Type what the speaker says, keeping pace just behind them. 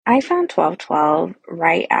I found 1212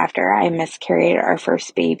 right after I miscarried our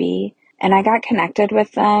first baby, and I got connected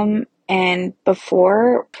with them. And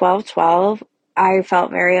before 1212, I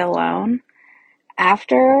felt very alone.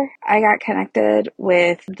 After I got connected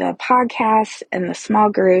with the podcast and the small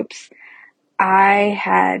groups, I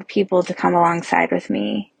had people to come alongside with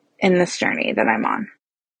me in this journey that I'm on.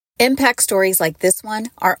 Impact stories like this one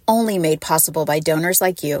are only made possible by donors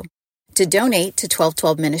like you. To donate to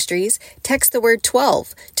 1212 Ministries, text the word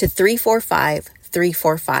 12 to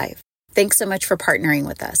 345-345. Thanks so much for partnering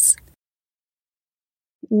with us.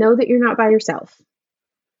 Know that you're not by yourself.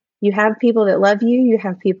 You have people that love you. You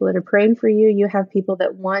have people that are praying for you. You have people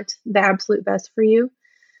that want the absolute best for you.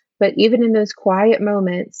 But even in those quiet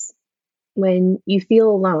moments when you feel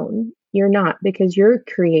alone, you're not, because your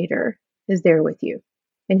Creator is there with you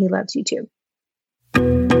and He loves you too.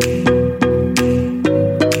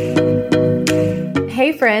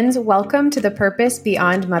 Hey friends, welcome to the Purpose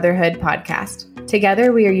Beyond Motherhood podcast.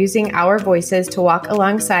 Together, we are using our voices to walk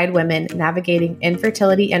alongside women navigating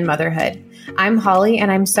infertility and motherhood. I'm Holly,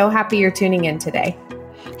 and I'm so happy you're tuning in today.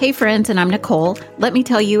 Hey friends, and I'm Nicole. Let me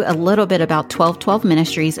tell you a little bit about 1212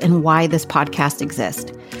 Ministries and why this podcast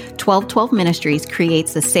exists. 1212 Ministries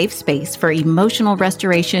creates a safe space for emotional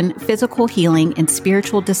restoration, physical healing, and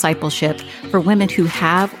spiritual discipleship for women who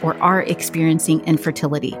have or are experiencing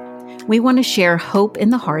infertility. We want to share hope in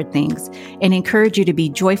the hard things and encourage you to be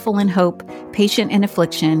joyful in hope, patient in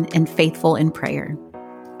affliction, and faithful in prayer.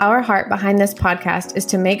 Our heart behind this podcast is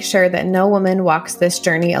to make sure that no woman walks this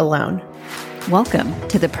journey alone. Welcome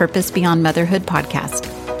to the Purpose Beyond Motherhood podcast.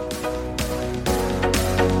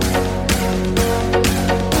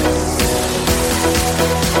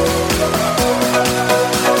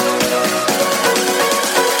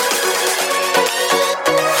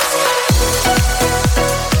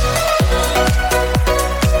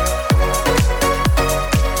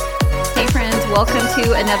 Welcome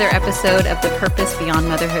to another episode of the Purpose Beyond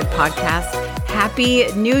Motherhood podcast.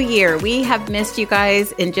 Happy New Year. We have missed you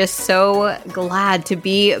guys and just so glad to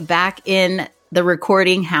be back in the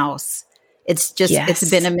recording house. It's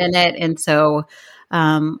been a minute. And so,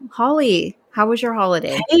 Holly, how was your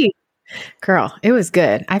holiday? Hey, girl, it was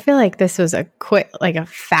good. I feel like this was a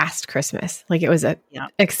fast Christmas. Like it was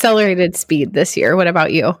accelerated speed this year. What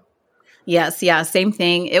about you? Yes. Yeah. Same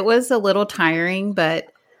thing. It was a little tiring, but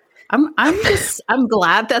I'm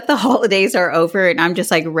glad that the holidays are over and I'm just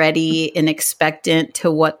like ready and expectant to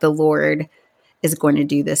what the Lord is going to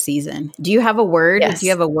do this season. Do you have a word? Yes. Do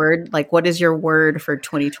you have a word? Like, what is your word for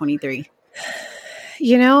 2023?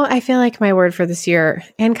 You know, I feel like my word for this year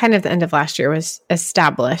and kind of the end of last year was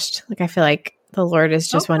established. Like, I feel like the Lord is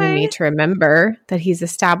just wanting me to remember that He's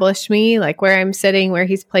established me, like where I'm sitting, where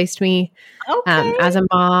He's placed me as a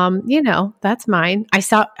mom. You know, that's mine. I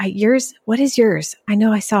saw yours. What is yours? I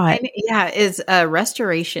know I saw it. Is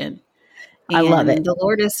restoration. And I love it. The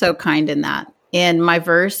Lord is so kind in that. And my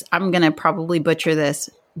verse, I'm going to probably butcher this.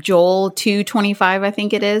 Joel 2:25, I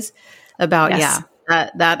think it is, about,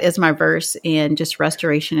 that is my verse, and just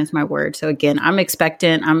restoration is my word. So again, I'm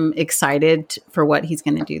expectant. I'm excited for what He's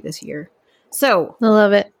going to do this year. So I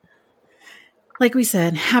love it. Like we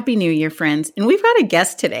said, Happy New Year, friends. And we've got a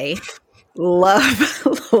guest today.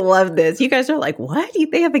 Love this. You guys are like, what?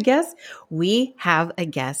 They have a guest? We have a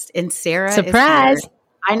guest. And Sarah Surprise. is here.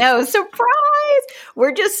 I know. Surprise.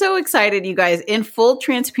 We're just so excited, you guys. In full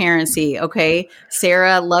transparency, okay?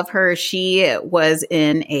 Sarah, love her. She was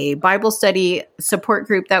in a Bible study support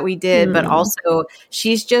group that we did, but also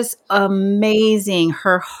she's just amazing.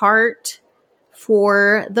 Her heart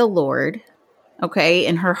for the Lord, okay,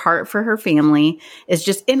 and her heart for her family is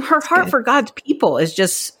just, in her heart for God's people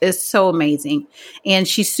is so amazing. And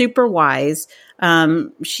she's super wise.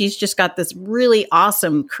 She's just got this really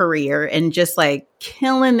awesome career and just like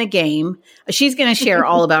killing the game. She's going to share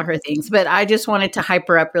all about her things, but I just wanted to hype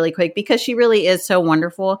her up really quick because she really is so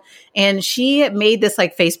wonderful. And she made this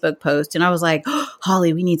like Facebook post and I was like, oh,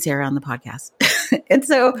 Holly, we need Sarah on the podcast. And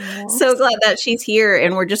so glad that she's here,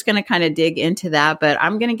 and we're just going to kind of dig into that, but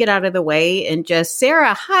I'm going to get out of the way and just,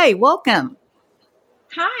 Sarah, hi, welcome.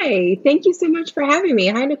 Hi, thank you so much for having me.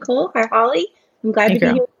 Hi, Nicole. Hi, Holly. I'm glad to be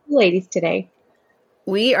here with you ladies today.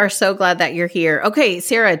 We are so glad that you're here. Okay,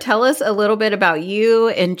 Sarah, tell us a little bit about you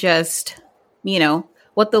and just,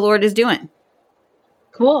 what the Lord is doing.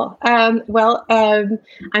 Cool. I'm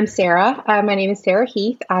Sarah. My name is Sarah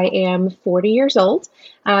Heath. I am 40 years old,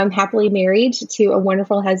 happily married to a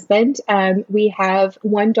wonderful husband. We have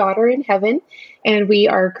one daughter in heaven, and we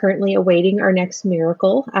are currently awaiting our next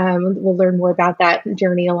miracle. We'll learn more about that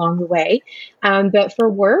journey along the way. But for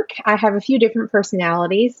work, I have a few different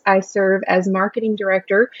personalities. I serve as marketing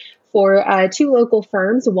director for 2 local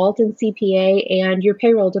firms, Walton CPA and your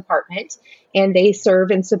payroll department, and they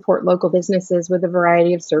serve and support local businesses with a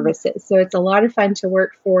variety of services. So it's a lot of fun to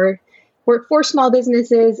work for small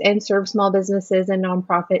businesses and serve small businesses and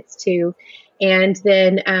nonprofits too. And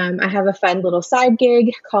then I have a fun little side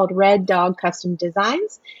gig called Red Dog Custom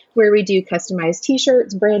Designs, where we do customized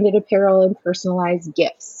T-shirts, branded apparel, and personalized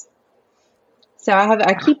gifts. So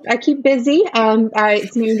I keep busy.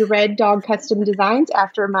 It's named Red Dog Custom Designs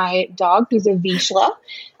after my dog, who's a Vizsla.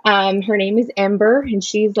 Her name is Ember, and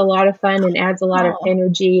she's a lot of fun and adds a lot of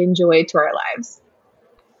energy and joy to our lives.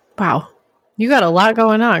 Wow. You got a lot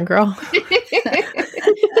going on, girl.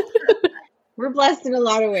 We're blessed in a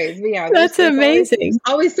lot of ways. But yeah, that's amazing.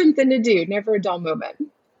 Always something to do. Never a dull moment.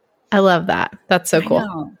 I love that. That's so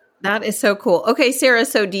cool. That is so cool. Okay, Sarah,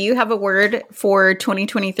 so do you have a word for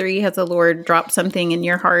 2023? Has the Lord dropped something in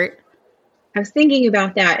your heart? I was thinking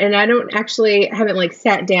about that, and I haven't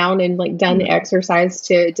sat down and done the exercise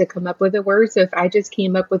to come up with a word. So if I just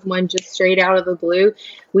came up with one just straight out of the blue,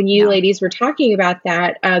 when you ladies were talking about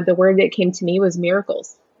that, the word that came to me was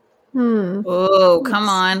miracles. Oh, come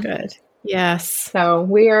on. Good. Yes. So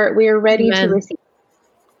we are ready to receive.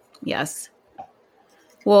 Yes.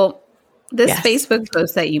 Well, this Facebook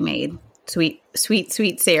post that you made,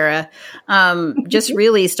 sweet Sarah, just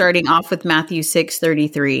really starting off with Matthew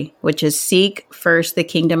 6:33, which is seek first the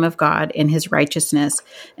kingdom of God and his righteousness,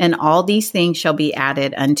 and all these things shall be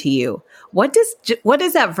added unto you. What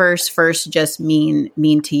does that verse first just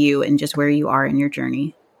mean to you and just where you are in your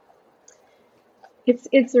journey?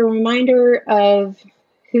 It's a reminder of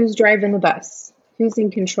who's driving the bus, who's in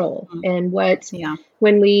control, and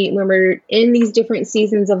when we're in these different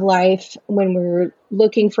seasons of life, when we're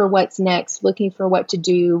looking for what's next, looking for what to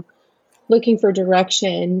do, looking for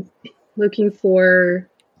direction, looking for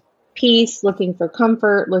peace, looking for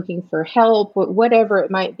comfort, looking for help, whatever it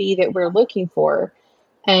might be that we're looking for.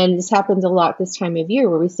 And this happens a lot this time of year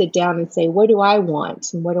where we sit down and say, what do I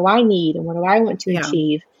want? And what do I need? And what do I want to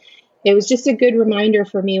achieve? It was just a good reminder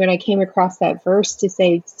for me when I came across that verse to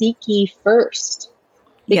say, seek ye first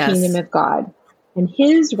the kingdom of God and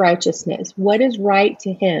his righteousness. What is right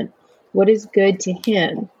to him? What is good to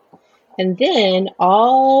him? And then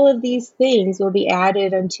all of these things will be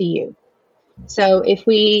added unto you. So if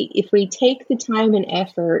we take the time and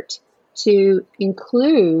effort to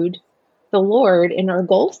include the Lord in our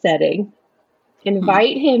goal setting,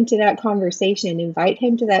 invite him to that conversation, invite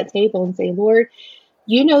him to that table and say, Lord,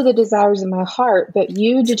 you know the desires of my heart, but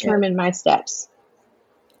you determine my steps.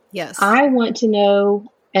 Yes. I want to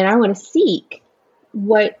know and I want to seek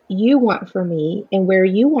what you want for me and where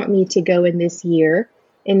you want me to go in this year,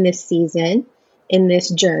 in this season, in this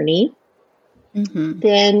journey.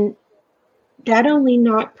 Then that only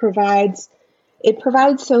not provides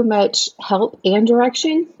so much help and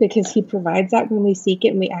direction because he provides that when we seek it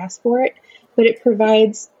and we ask for it. But it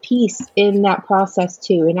provides peace in that process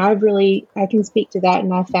too. And I can speak to that.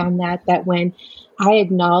 And I found that when I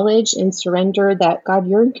acknowledge and surrender that, God,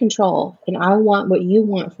 you're in control and I want what you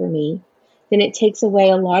want for me, then it takes away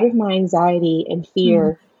a lot of my anxiety and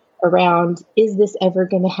fear around, is this ever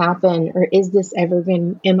going to happen? Or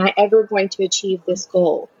am I ever going to achieve this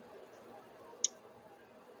goal?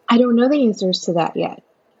 I don't know the answers to that yet,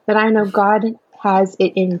 but I know God has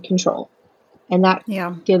it in control. And that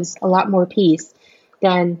gives a lot more peace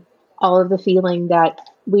than all of the feeling that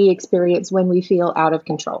we experience when we feel out of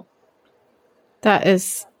control. That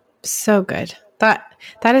is so good. That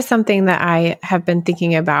is something that I have been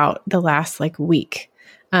thinking about the last week.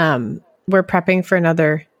 We're prepping for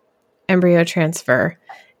another embryo transfer,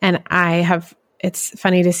 and it's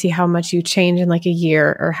funny to see how much you change in a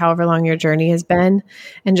year or however long your journey has been,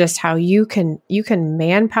 and just how you can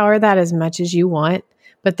manpower that as much as you want.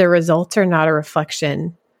 But the results are not a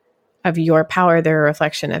reflection of your power. They're a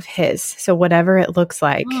reflection of his. So whatever it looks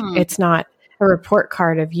like, it's not a report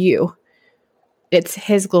card of you. It's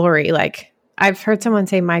his glory. I've heard someone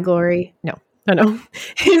say my glory. No.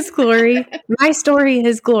 His glory, my story,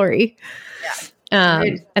 his glory.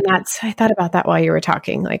 And I thought about that while you were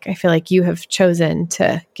talking. I feel like you have chosen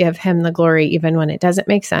to give him the glory, even when it doesn't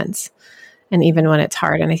make sense and even when it's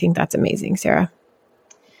hard. And I think that's amazing, Sarah.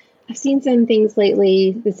 I've seen some things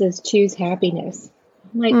lately. This is choose happiness.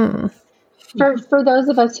 For those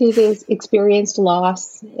of us who've experienced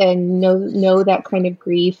loss and know that kind of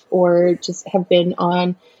grief, or just have been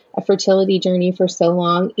on a fertility journey for so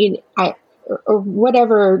long, or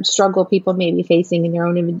whatever struggle people may be facing in their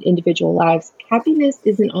own individual lives, happiness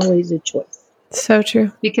isn't always a choice. So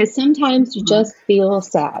true. Because sometimes you just feel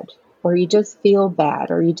sad, or you just feel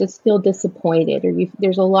bad, or you just feel disappointed, or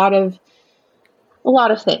there's a lot of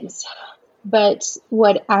things. But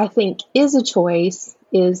what I think is a choice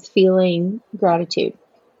is feeling gratitude.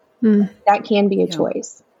 That can be a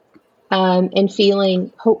choice. And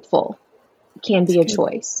feeling hopeful can be a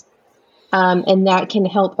choice. And that can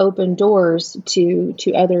help open doors to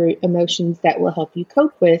other emotions that will help you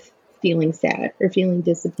cope with feeling sad or feeling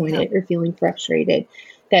disappointed or feeling frustrated,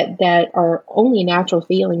 that are only natural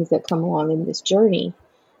feelings that come along in this journey.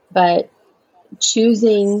 But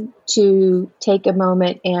choosing to take a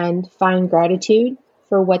moment and find gratitude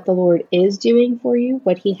for what the Lord is doing for you,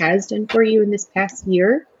 what he has done for you in this past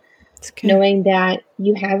year, knowing that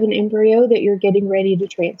you have an embryo that you're getting ready to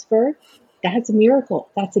transfer, that's a miracle.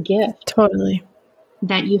 That's a gift. Totally.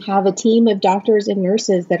 That you have a team of doctors and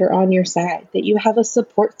nurses that are on your side, that you have a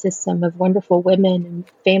support system of wonderful women and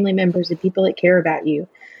family members and people that care about you,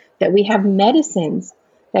 that we have medicines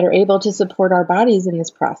that are able to support our bodies in this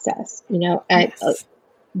process.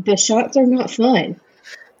 The shots are not fun.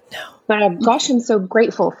 No. But gosh, I'm so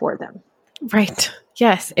grateful for them. Right.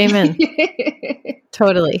 Yes. Amen.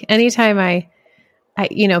 Totally. Anytime I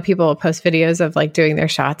people will post videos of like doing their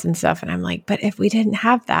shots and stuff. And I'm like, but if we didn't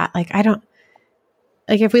have that,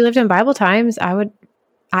 if we lived in Bible times,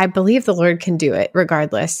 I believe the Lord can do it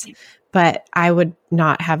regardless, but I would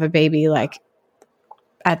not have a baby like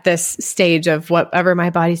at this stage of whatever my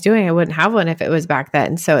body's doing. I wouldn't have one if it was back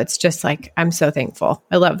then. So it's just like, I'm so thankful.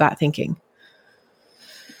 I love that thinking.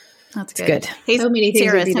 That's good. Hey, so many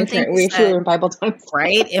things would be different. We're sure in Bible times.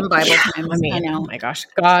 Right? In Bible times. I know. Oh my gosh.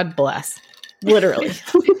 God bless. Literally.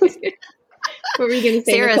 What were you going to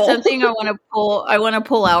say, Sarah? Nicole? Something I want to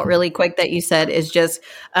pull out really quick that you said is just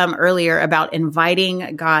earlier about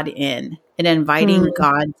inviting God in and inviting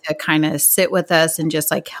God to kind of sit with us and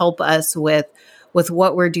just like help us with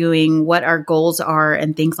what we're doing, what our goals are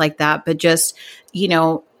and things like that. But just,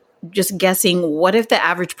 just guessing, what if the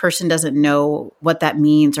average person doesn't know what that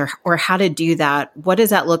means or how to do that? What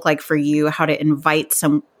does that look like for you? How to invite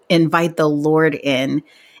the Lord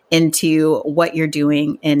into what you're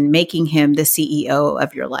doing and making him the CEO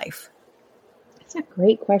of your life? That's a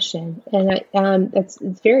great question. And it's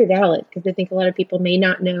very valid, because I think a lot of people may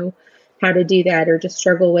not know how to do that or just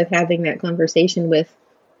struggle with having that conversation with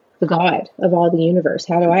the God of all the universe.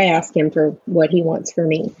 How do I ask him for what he wants for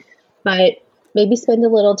me? But maybe spend a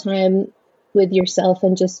little time with yourself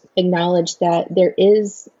and just acknowledge that there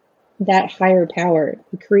is that higher power,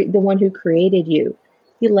 the one who created you.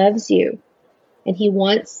 He loves you. And he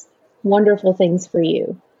wants wonderful things for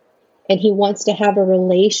you. And he wants to have a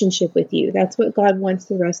relationship with you. That's what God wants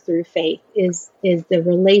through us through faith, is the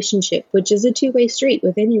relationship, which is a two-way street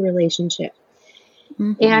with any relationship.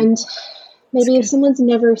 Mm-hmm. And maybe if someone's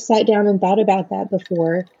never sat down and thought about that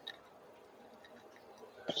before,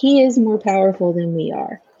 he is more powerful than we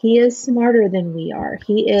are. He is smarter than we are.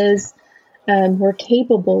 He is more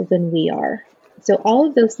capable than we are. So all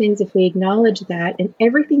of those things, if we acknowledge that, and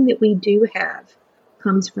everything that we do have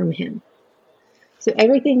comes from him. So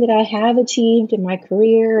everything that I have achieved in my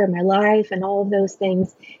career and my life and all of those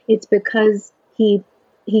things, it's because he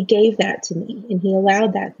gave that to me, and he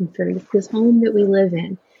allowed that for this home that we live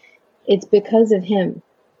in. It's because of him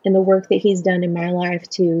and the work that he's done in my life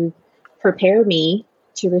to prepare me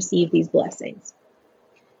to receive these blessings.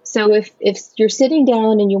 So if you're sitting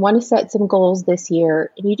down and you want to set some goals this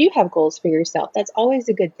year, and you do have goals for yourself, that's always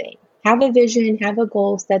a good thing. Have a vision, have a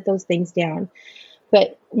goal, set those things down.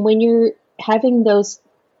 But when you're having those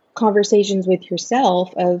conversations with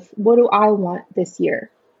yourself of, what do I want this year?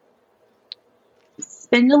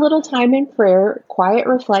 Spend a little time in prayer, quiet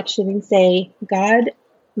reflection, and say, God,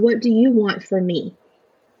 what do you want for me?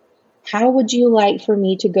 How would you like for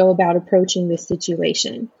me to go about approaching this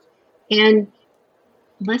situation? And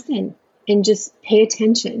listen and just pay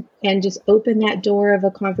attention and just open that door of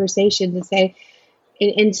a conversation to say,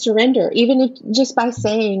 and surrender, even if just by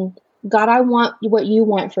saying, God, I want what you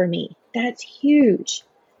want for me. That's huge,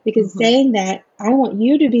 because saying that, I want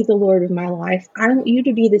you to be the Lord of my life. I want you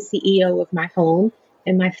to be the CEO of my home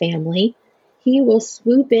and my family. He will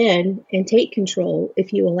swoop in and take control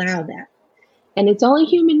if you allow that. And it's only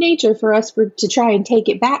human nature for us to try and take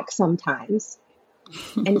it back sometimes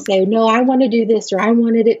and say, no, I want to do this, or I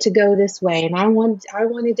wanted it to go this way, and I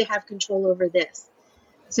wanted to have control over this.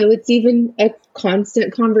 So it's even a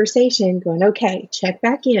constant conversation going, okay, check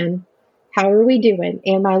back in. How are we doing?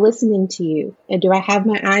 Am I listening to you? And do I have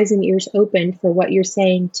my eyes and ears open for what you're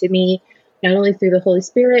saying to me, not only through the Holy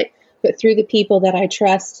Spirit, but through the people that I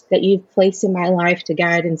trust that you've placed in my life to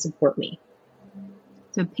guide and support me?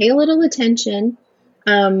 So pay a little attention,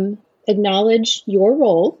 acknowledge your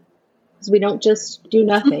role, because we don't just do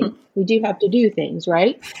nothing. We do have to do things,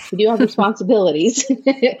 right? We do have responsibilities.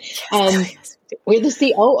 We're the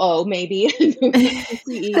COO, maybe. The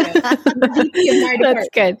CEO. The VP of my department.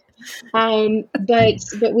 That's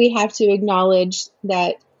good. But we have to acknowledge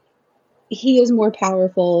that he is more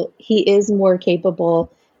powerful. He is more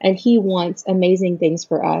capable, and he wants amazing things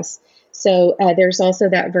for us. So there's also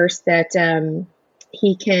that verse that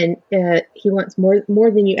he wants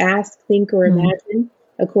more than you ask, think, or imagine,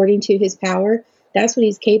 according to his power. That's what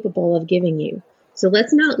he's capable of giving you. So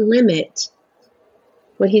let's not limit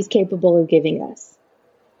what he's capable of giving us.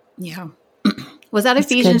 Yeah. Was that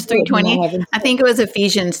Ephesians 3:20? I think it was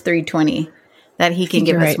Ephesians 3:20 that he can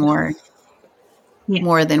give us more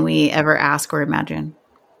than we ever ask or imagine.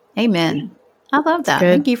 Amen. I love that.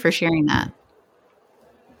 Thank you for sharing that.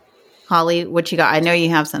 Holly, what you got? I know you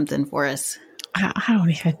have something for us. I don't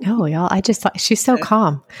even know, y'all. I just thought she's so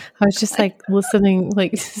calm. I was just like listening,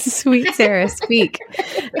 like, sweet Sarah, speak.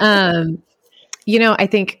 I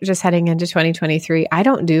think just heading into 2023, I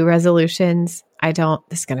don't do resolutions. This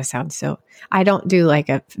is going to sound I don't do like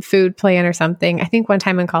a food plan or something. I think one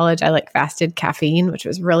time in college, I like fasted caffeine, which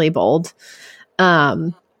was really bold.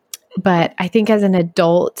 But I think as an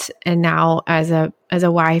adult and now as a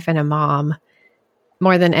wife and a mom,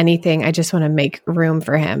 more than anything, I just want to make room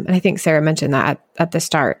for him. And I think Sarah mentioned that at the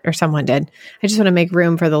start, or someone did. I just want to make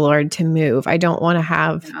room for the Lord to move. I don't want to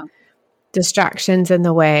have distractions in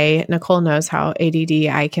the way. Nicole knows how ADD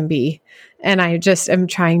I can be. And I just am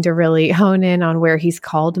trying to really hone in on where he's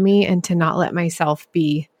called me and to not let myself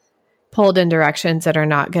be pulled in directions that are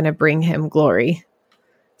not going to bring him glory.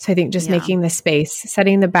 So I think just making the space,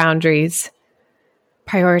 setting the boundaries,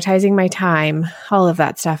 prioritizing my time, all of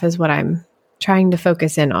that stuff is what I'm trying to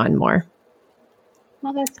focus in on more.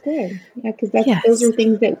 Well, that's good. Yeah, because those are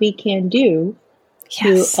things that we can do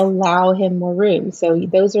to allow him more room. So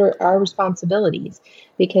those are our responsibilities,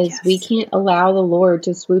 because we can't allow the Lord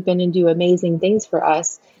to swoop in and do amazing things for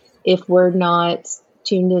us if we're not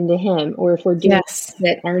tuned into him, or if we're doing things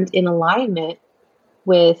that aren't in alignment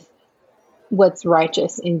with what's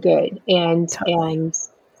righteous and good and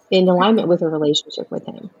in alignment with a relationship with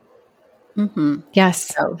him. Mm-hmm.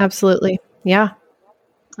 Yes, absolutely. Yeah.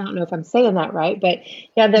 I don't know if I'm saying that right, but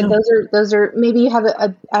those are, maybe you have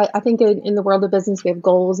I think in the world of business, we have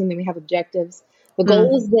goals and then we have objectives. The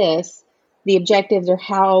goal is this, the objectives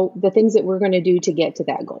are the things that we're going to do to get to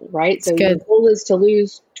that goal, right? So the goal is to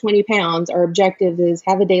lose 20 pounds. Our objective is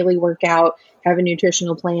have a daily workout, have a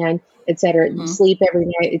nutritional plan, et cetera, sleep every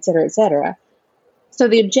night, et cetera, et cetera. So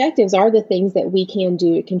the objectives are the things that we can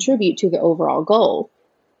do to contribute to the overall goal.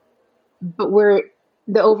 But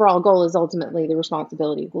the overall goal is ultimately the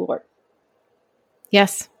responsibility of the Lord.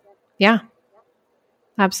 Yes. Yeah.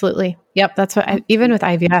 Absolutely. Yep. That's what, even with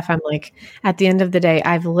IVF, I'm like, at the end of the day,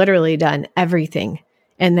 I've literally done everything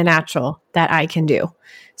in the natural that I can do.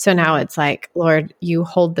 So now it's like, Lord, you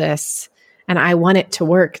hold this, and I want it to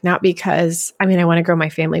work, not because, I want to grow my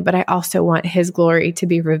family, but I also want his glory to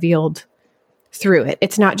be revealed through it.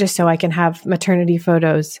 It's not just so I can have maternity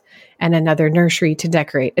photos and another nursery to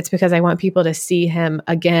decorate. It's because I want people to see him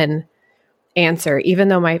again answer. Even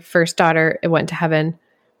though my first daughter went to heaven,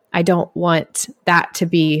 I don't want that to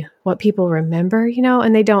be what people remember,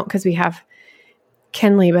 and they don't, because we have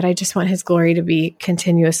Kenley, but I just want his glory to be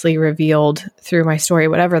continuously revealed through my story,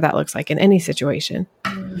 whatever that looks like in any situation.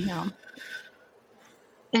 Yeah.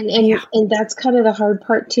 And that's kind of the hard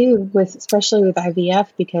part too, especially with IVF,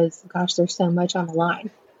 because gosh, there's so much on the line.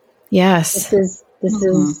 Yes. This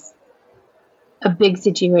is a big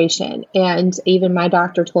situation. And even my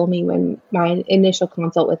doctor told me when my initial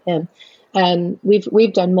consult with him,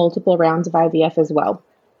 we've done multiple rounds of IVF as well.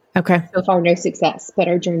 Okay. So far, no success, but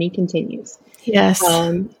our journey continues. Yes.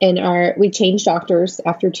 And we changed doctors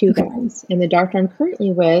after 2 rounds, and the doctor I'm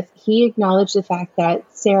currently with, he acknowledged the fact that,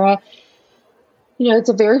 Sarah, it's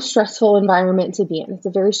a very stressful environment to be in. It's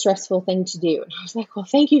a very stressful thing to do. And I was like, well,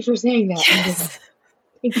 thank you for saying that. Yes.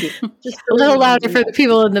 Thank you. Just a little louder for the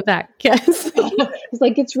people in the back. Yes. It's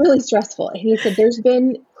like, it's really stressful. And he said, there's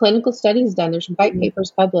been clinical studies done. There's white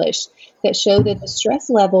papers published that show that the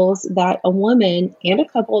stress levels that a woman and a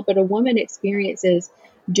couple, but a woman experiences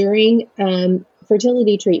during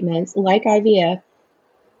fertility treatments like IVF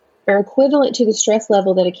are equivalent to the stress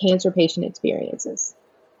level that a cancer patient experiences.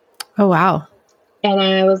 Oh, wow. And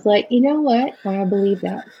I was like, you know what? I believe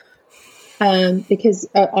that. Because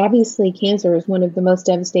obviously cancer is one of the most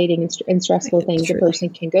devastating and stressful things a person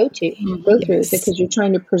can go through, because you're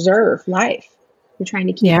trying to preserve life. You're trying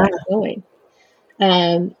to keep it going.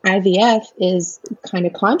 IVF is kind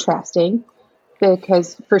of contrasting,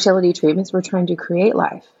 because fertility treatments, we're trying to create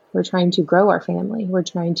life. We're trying to grow our family. We're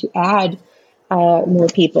trying to add more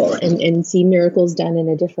people and see miracles done in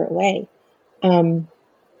a different way.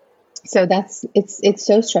 So it's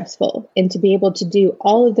so stressful. And to be able to do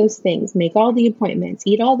all of those things, make all the appointments,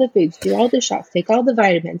 eat all the foods, do all the shots, take all the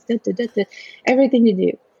vitamins, everything to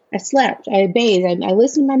do. I slept, I bathed, I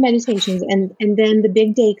listened to my meditations, and then the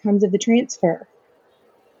big day comes of the transfer.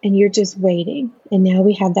 And you're just waiting. And now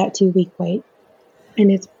we have that 2-week wait.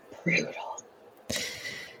 And it's brutal.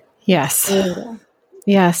 Yes. Brutal.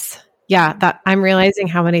 Yes. Yeah. That I'm realizing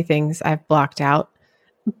how many things I've blocked out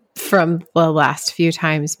from the last few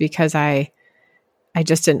times because I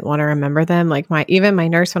just didn't want to remember them. Like even my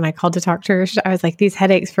nurse, when I called to talk to her, I was like, these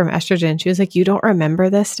headaches from estrogen. She was like, you don't remember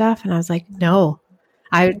this stuff? And I was like, no,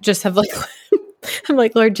 I just have like, I'm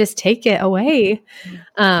like, Lord, just take it away.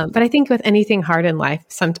 But I think with anything hard in life,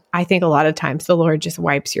 I think a lot of times the Lord just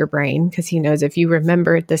wipes your brain because he knows if you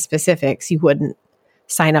remembered the specifics, you wouldn't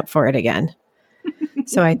sign up for it again.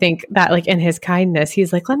 So I think that like in his kindness,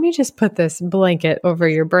 he's like, let me just put this blanket over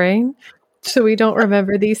your brain so we don't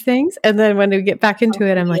remember these things. And then when we get back into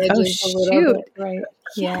it, I'm like, oh shoot. Right.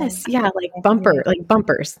 Yes. Yeah. Like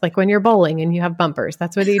bumpers, like when you're bowling and you have bumpers,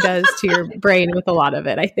 that's what he does to your brain with a lot of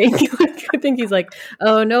it. I think, I think he's like,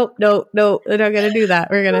 oh, no, we're not going to do that.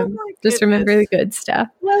 We're going to just remember the good stuff.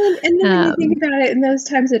 Well, and then when you think about it, in those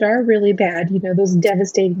times that are really bad, those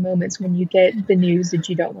devastating moments when you get the news that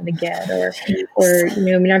you don't want to get, or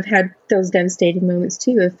I've had those devastating moments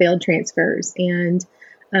too of failed transfers and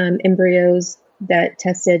embryos that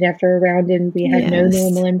tested after a round and we had no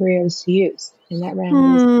normal embryos to use. And that round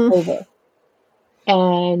was over.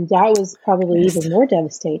 And that was probably even more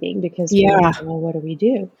devastating because what do we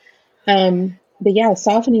do? But yeah,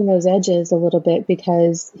 softening those edges a little bit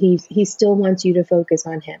because he still wants you to focus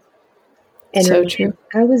on him. And so true.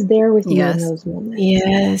 I was there with you in those moments.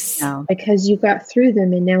 Yes. Because you got through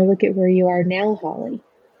them and now look at where you are now, Holly.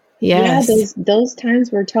 Yes. Yeah, those times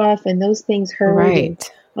were tough and those things hurt.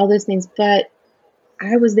 Right. All those things, but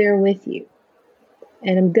I was there with you.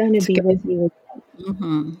 And I'm going to be with you again.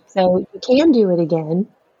 Mm-hmm. So you can do it again.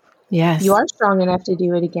 Yes. You are strong enough to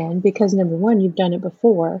do it again because number one, you've done it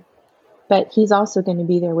before, but he's also going to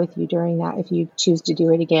be there with you during that if you choose to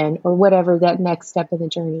do it again or whatever that next step in the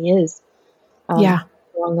journey is.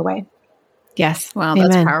 Along the way. Yes. Wow. Amen.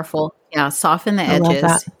 That's powerful. Yeah. Soften the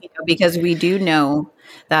edges, because we do know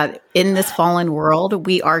that in this fallen world,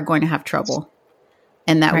 we are going to have trouble.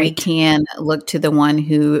 And that we can look to the one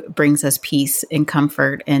who brings us peace and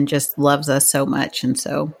comfort and just loves us so much. And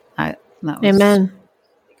so that was Amen.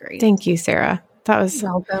 Great. Thank you, Sarah. That was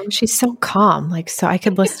welcome. She's so calm. Like, so I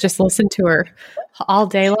could just listen to her all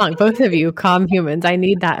day long. Both of you calm humans. I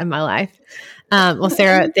need that in my life. Well,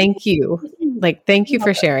 Sarah, thank you. Thank you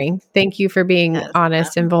for sharing. Thank you for being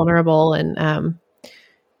honest and vulnerable and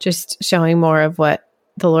just showing more of what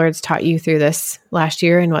the Lord's taught you through this last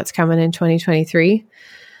year and what's coming in 2023.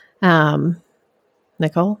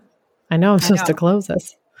 Nicole, I know I'm supposed to close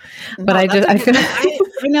this, but I feel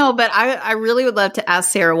I know, but I really would love to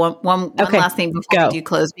ask Sarah one last thing before we do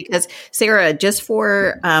close, because Sarah, just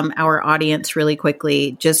for our audience really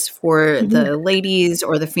quickly, just for the ladies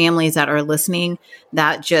or the families that are listening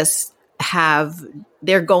that just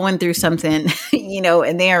they're going through something,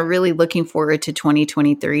 and they are really looking forward to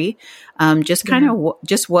 2023. Just kind of,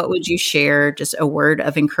 just what would you share? Just a word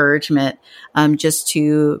of encouragement, just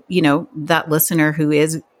to, that listener who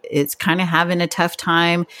is kind of having a tough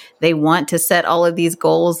time. They want to set all of these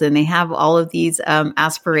goals and they have all of these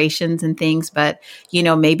aspirations and things, but,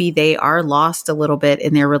 maybe they are lost a little bit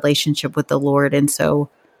in their relationship with the Lord. And so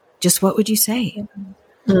just what would you say?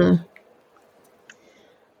 Mm-hmm.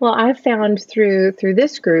 Well, I've found through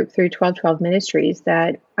this group, through 1212 Ministries,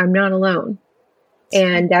 that I'm not alone.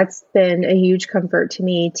 And that's been a huge comfort to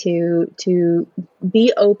me to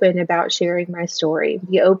be open about sharing my story,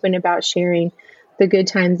 be open about sharing the good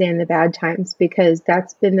times and the bad times, because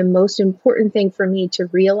that's been the most important thing for me to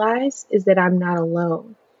realize is that I'm not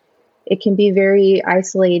alone. It can be very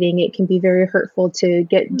isolating. It can be very hurtful to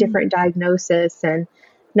get different diagnosis and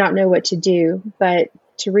not know what to do. But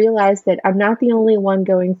to realize that I'm not the only one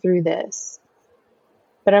going through this,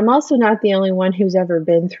 but I'm also not the only one who's ever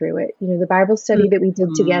been through it. The Bible study that we did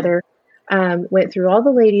together went through all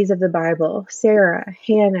the ladies of the Bible: Sarah,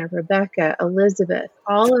 Hannah, Rebecca, Elizabeth,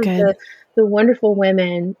 all of the wonderful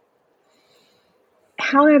women,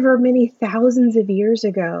 however many thousands of years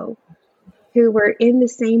ago, who were in the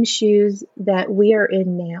same shoes that we are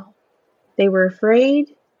in now. They were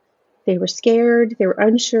afraid, they were scared, they were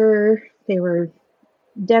unsure, they were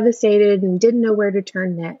devastated and didn't know where to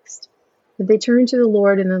turn next. But they turned to the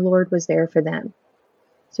Lord and the Lord was there for them.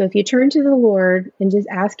 So if you turn to the Lord and just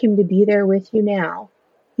ask him to be there with you now,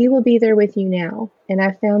 he will be there with you now. And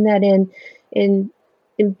I found that in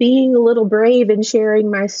being a little brave and sharing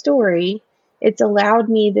my story, it's allowed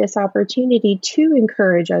me this opportunity to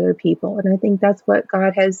encourage other people. And I think that's what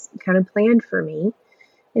God has kind of planned for me.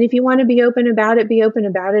 And if you want to be open about it, be open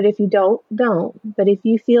about it. If you don't. But if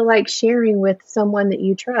you feel like sharing with someone that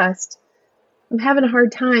you trust, I'm having a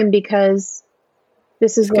hard time because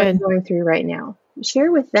this is what I'm going through right now.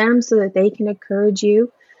 Share with them so that they can encourage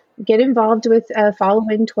you. Get involved with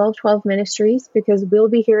following 1212 Ministries, because we'll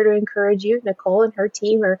be here to encourage you. Nicole and her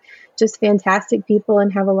team are just fantastic people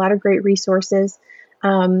and have a lot of great resources.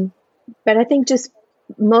 But I think just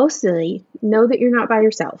mostly know that you're not by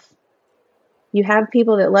yourself. You have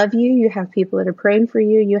people that love you. You have people that are praying for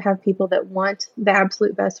you. You have people that want the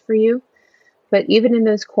absolute best for you. But even in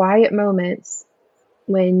those quiet moments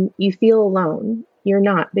when you feel alone, you're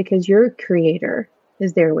not, because your Creator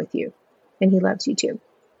is there with you and he loves you too.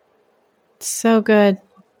 So good.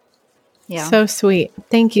 Yeah. So sweet.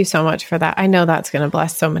 Thank you so much for that. I know that's going to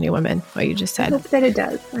bless so many women, what you just said. I hope that it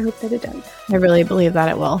does. I really believe that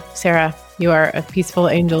it will. Sarah, you are a peaceful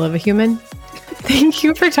angel of a human. Thank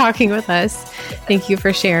you for talking with us. Thank you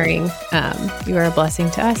for sharing. You are a blessing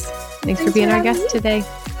to us. Thanks for being our guest today.